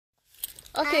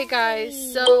Okay,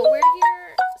 guys, so we're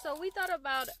here. So we thought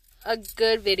about a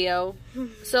good video.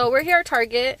 So we're here at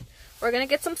Target. We're gonna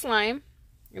get some slime.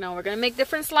 You know, we're gonna make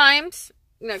different slimes.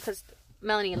 You know, because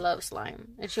Melanie loves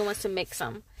slime and she wants to make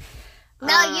some.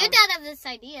 No, you don't have this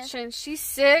idea. Since she's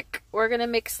sick, we're gonna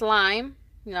make slime.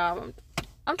 You know,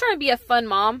 I'm trying to be a fun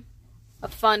mom, a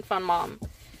fun mom.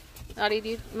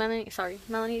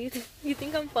 Melanie, you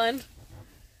think I'm fun?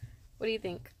 What do you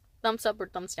think? Thumbs up or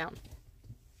thumbs down?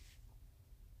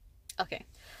 Okay,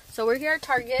 so we're here at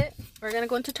Target. We're gonna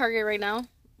go into Target right now.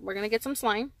 We're gonna get some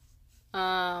slime.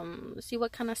 Let's see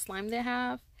what kind of slime they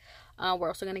have. We're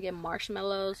also gonna get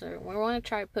marshmallows, or we're gonna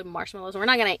try to put marshmallows. We're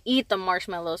not gonna eat the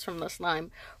marshmallows from the slime.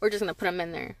 We're just gonna put them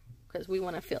in there because we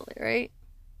want to feel it, right?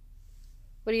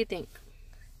 What do you think?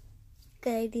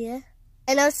 Good idea.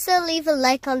 And also leave a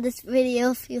like on this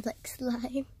video if you like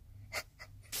slime.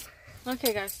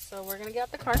 Okay, guys. So we're gonna get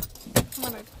out the car. Come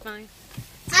on, Melanie.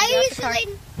 I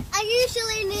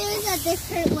usually use a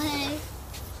different way.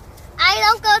 I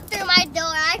don't go through my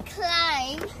door.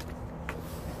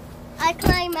 I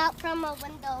climb out from a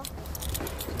window.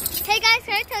 Hey guys,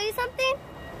 can I tell you something?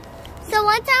 So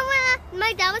one time when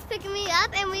my dad was picking me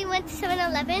up and we went to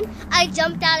 7-Eleven, I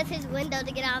jumped out of his window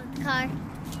to get out of the car.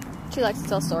 She likes to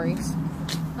tell stories.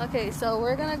 Okay, so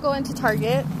we're gonna go into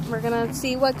Target. We're gonna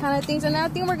see what kind of things, and I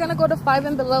think we're gonna go to 5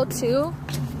 and below too.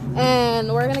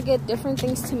 And we're gonna get different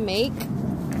things to make.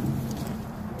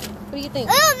 What do you think?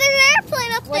 Oh, there's an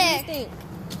airplane up there. What do you think?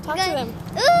 Talk to them.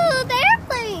 Ooh, the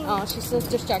airplane. Oh, she's so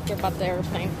distracted about the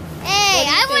airplane. Hey,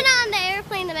 I went on the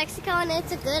airplane to Mexico and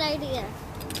it's a good idea.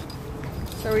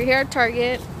 So we're here at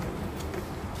Target.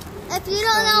 If you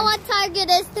don't know what Target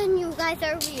is, then you guys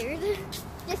are weird.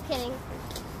 Just kidding.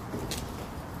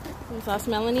 That's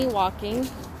Melanie walking.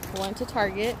 Going to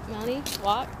Target. Melanie,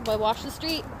 walk, but watch the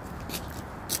street.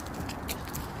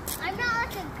 I'm not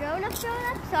like a grown-up, so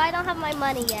I don't have my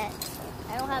money yet.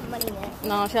 I don't have money yet.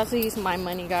 No, she has to use my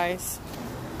money, guys.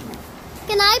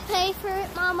 Can I pay for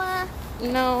it, Mama?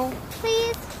 No.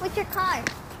 Please? With your card.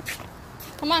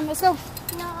 Come on, let's go.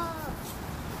 No.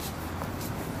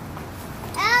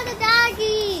 Oh, the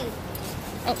doggy.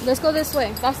 Oh, let's go this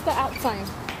way. That's the outside.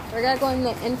 We're gonna go in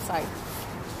the inside.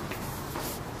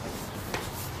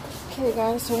 Okay,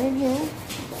 guys, we're in here.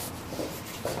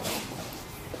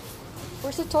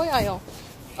 Where's the toy aisle?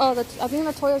 Oh, I think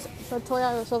the toy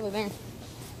aisle is over there.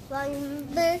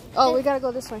 Oh, we gotta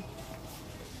go this way.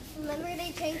 Remember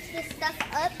they changed the stuff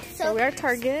up? So we're at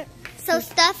Target. So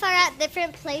stuff are at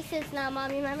different places now,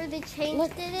 Mom. Remember they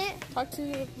changed it? Talk to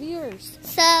your viewers.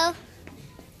 So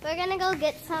we're gonna go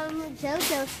get some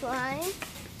JoJo slime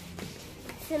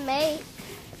to make.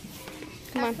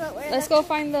 Come on, let's go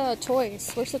find the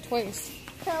toys. Where's the toys?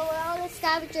 So we're on a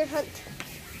scavenger hunt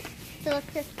to look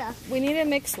for stuff. We need to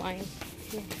mix slime.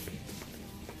 Yeah.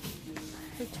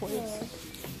 The toys.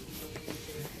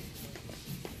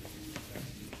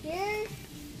 Yeah. Here.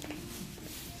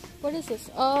 What is this?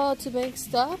 Oh, to make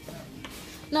stuff?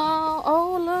 No.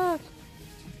 Oh,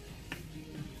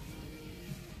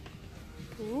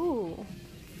 look. Ooh.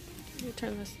 Let me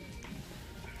turn this.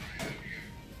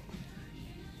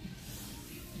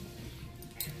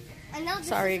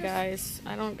 Sorry, guys.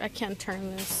 I can't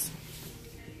turn this.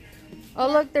 Oh,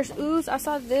 look, there's ooze. I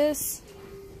saw this.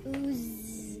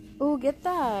 Ooze. Ooh, get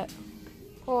that.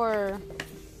 Or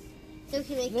so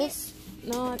can make this.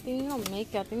 No, I think you don't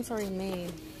make it. I think it's already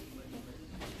made.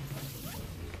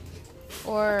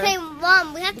 Or okay,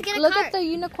 Mom, we have to get a cart. Look at the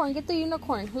unicorn. Get the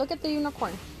unicorn. Look at the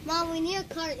unicorn. Mom, we need a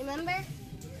cart, remember?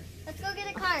 Let's go get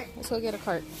a cart. Let's go get a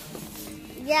cart.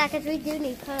 Yeah, because we do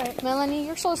need a cart. Melanie,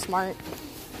 you're so smart.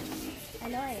 I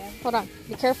know I am. Hold on.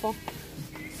 Be careful.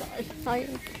 Sorry.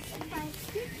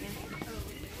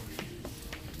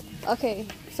 Okay,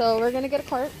 so we're going to get a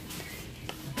cart.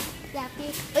 Yeah,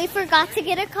 we forgot to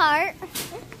get a cart.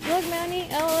 Look, Melanie,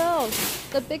 LOL.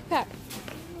 The big pack.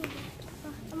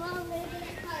 Come on, we're going to get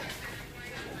a cart.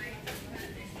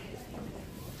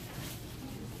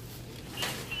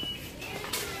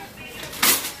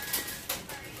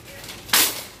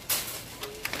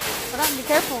 Hold on, be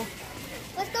careful.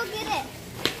 Let's go get it.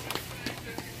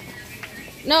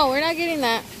 No, we're not getting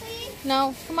that. Please?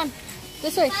 No, come on.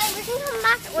 This way. Fine, we can come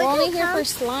back. We're only here for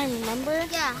slime, remember?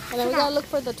 Yeah. And then we gotta look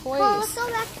for the toys. Well, let's go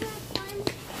back to the slime.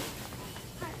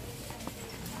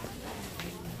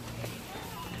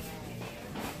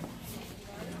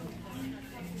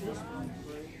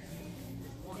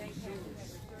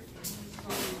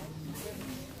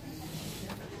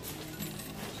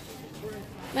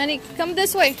 Manny, come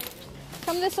this way.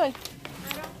 Come this way.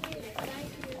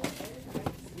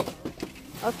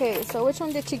 Okay, so which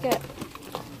one did you get?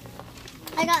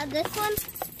 I got this one,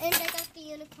 and I got the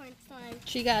unicorn slime.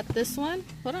 She got this one.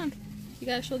 Hold on. You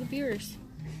gotta show the viewers.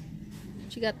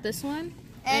 She got this one.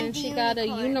 And she got a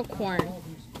unicorn.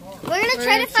 We're gonna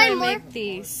try to find more. Make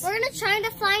these. We're gonna try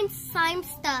to find slime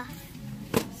stuff.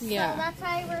 Yeah. So that's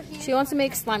why we're here. She wants to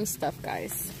make slime stuff,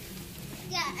 guys.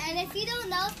 Yeah, and if you don't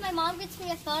know, if my mom gets me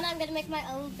a phone, I'm gonna make my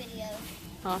own videos.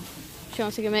 Oh, she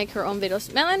wants to make her own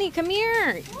videos. Melanie, come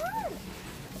here.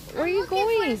 Where are you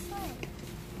going?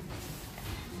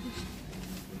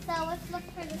 So let's look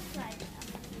for the slime.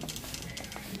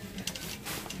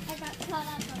 I got caught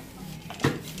up on.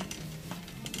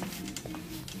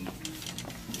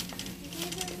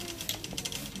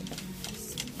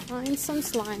 Find some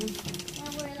slime. We're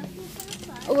looking for the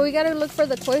slime. Oh, we gotta look for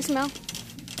the toys, Mel.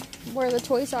 Where the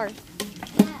toys are. Yeah,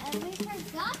 and we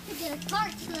forgot to get a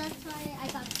cart, so that's why I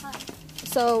got a cart.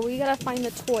 So we gotta find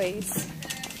the toys.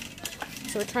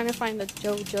 So we're trying to find the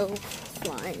JoJo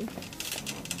slime.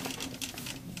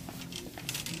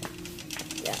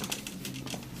 Yeah.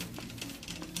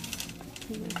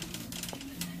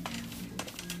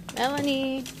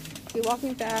 Melanie, you're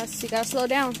walking fast. You gotta slow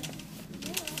down.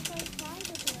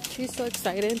 She's so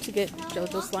excited to get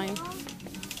JoJo slime.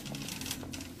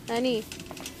 Manny,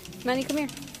 come here.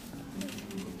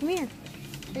 Come here.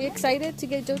 Are you excited to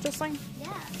get JoJo slime? Yeah,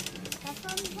 that's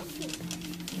what I'm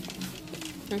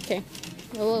looking. Okay.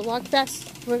 We'll walk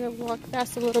fast. We're gonna walk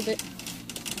fast a little bit.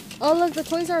 Oh, look, the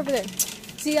toys are over there.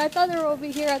 See, I thought they were over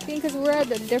here, I think, because we're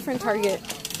at a different Target.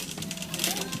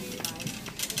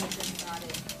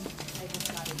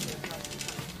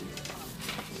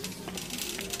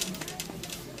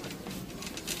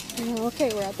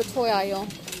 Okay, we're at the toy aisle.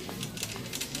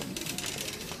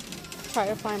 Try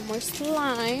to find more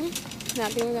slime. Now I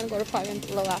think we're gonna go to Five and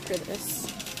Below after this.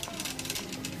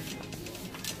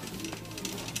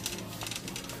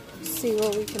 See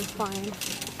what we can find.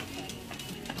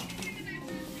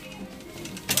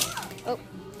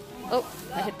 Oh,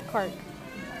 I hit the cart.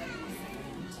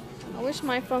 I wish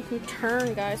my phone can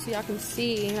turn, guys, so y'all can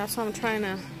see. That's why I'm trying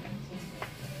to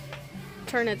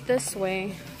turn it this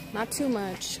way. Not too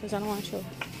much, because I don't want to show.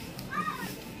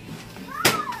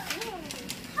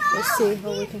 Let's see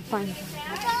what we can find.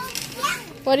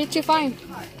 What did you find?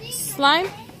 Slime?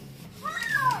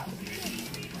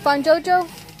 Found JoJo?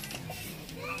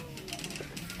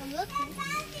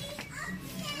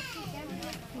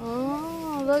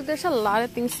 Oh, look, there's a lot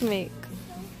of things to make.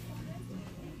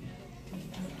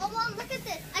 Oh, well, look at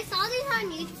this. I saw these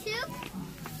on YouTube.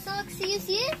 So, so you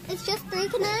see it? It's just 3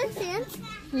 kinetic sands.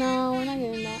 No, we're not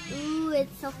getting that. Ooh,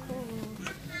 it's so cool.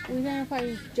 We're gonna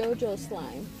find JoJo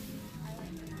slime.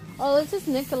 Oh, this is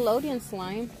Nickelodeon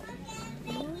slime.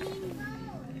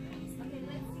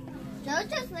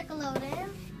 JoJo's Nickelodeon.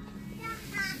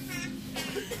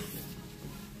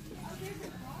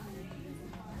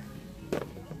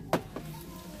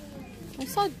 I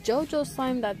saw JoJo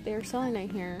slime that they're selling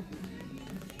it here.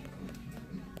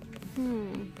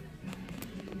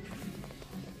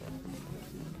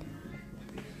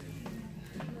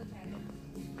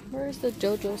 Where's the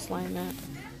JoJo slime at?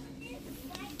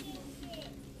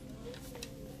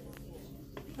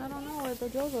 I don't know where the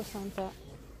JoJo slime's at.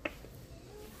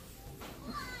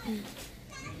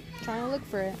 Trying to look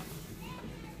for it.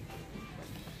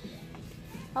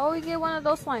 How will we get one of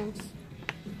those slimes?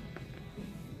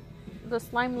 The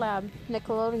Slime Lab,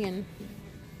 Nickelodeon.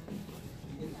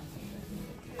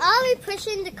 I'll be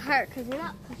pushing the cart because we're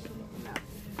not pushing it up.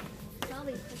 So I'll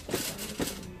be pushing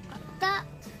that.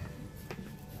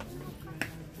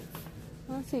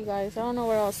 Let's see, guys. I don't know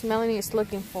what else Melanie is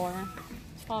looking for.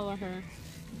 Follow her.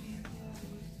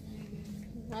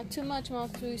 Not too much, Mom.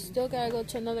 We still gotta go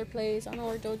to another place. I don't know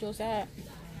where JoJo's at.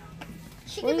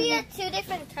 She could be at 2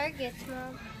 different Targets,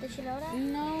 Mom. Did you know that?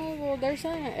 No, well, they're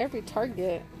selling at every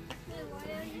Target.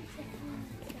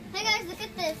 Hey guys, look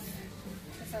at this.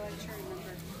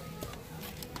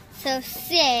 So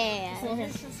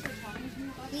sad.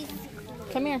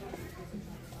 Come here.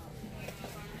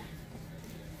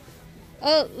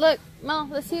 Oh, look, Mel,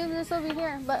 let's see this over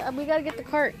here. But we gotta get the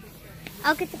cart.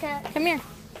 I'll get the cart. Come here.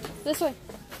 This way.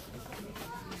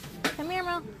 Come here,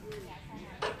 Mel.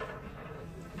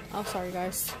 Oh, sorry,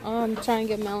 guys. I'm trying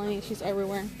to get Melanie. She's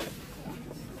everywhere.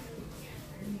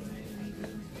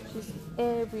 She's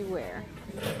everywhere.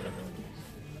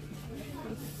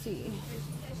 Let's see.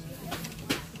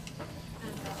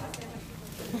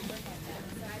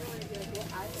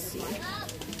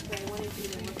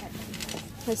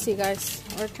 Let's see, guys.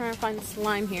 We're trying to find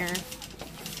slime here.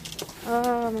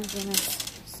 Oh my goodness.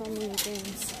 So many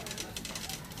things.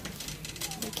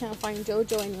 We can't find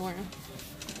JoJo anywhere.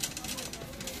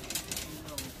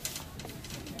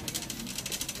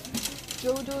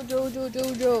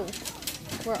 JoJo.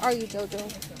 Where are you, Jojo?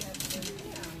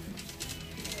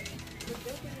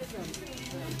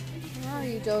 Where are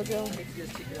you, Jojo?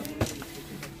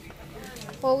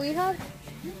 Well, we have...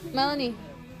 Melanie.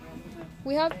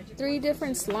 We have 3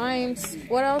 different slimes.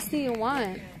 What else do you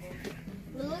want?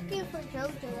 We're looking for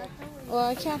JoJo. Well,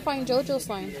 I can't find JoJo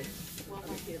slime.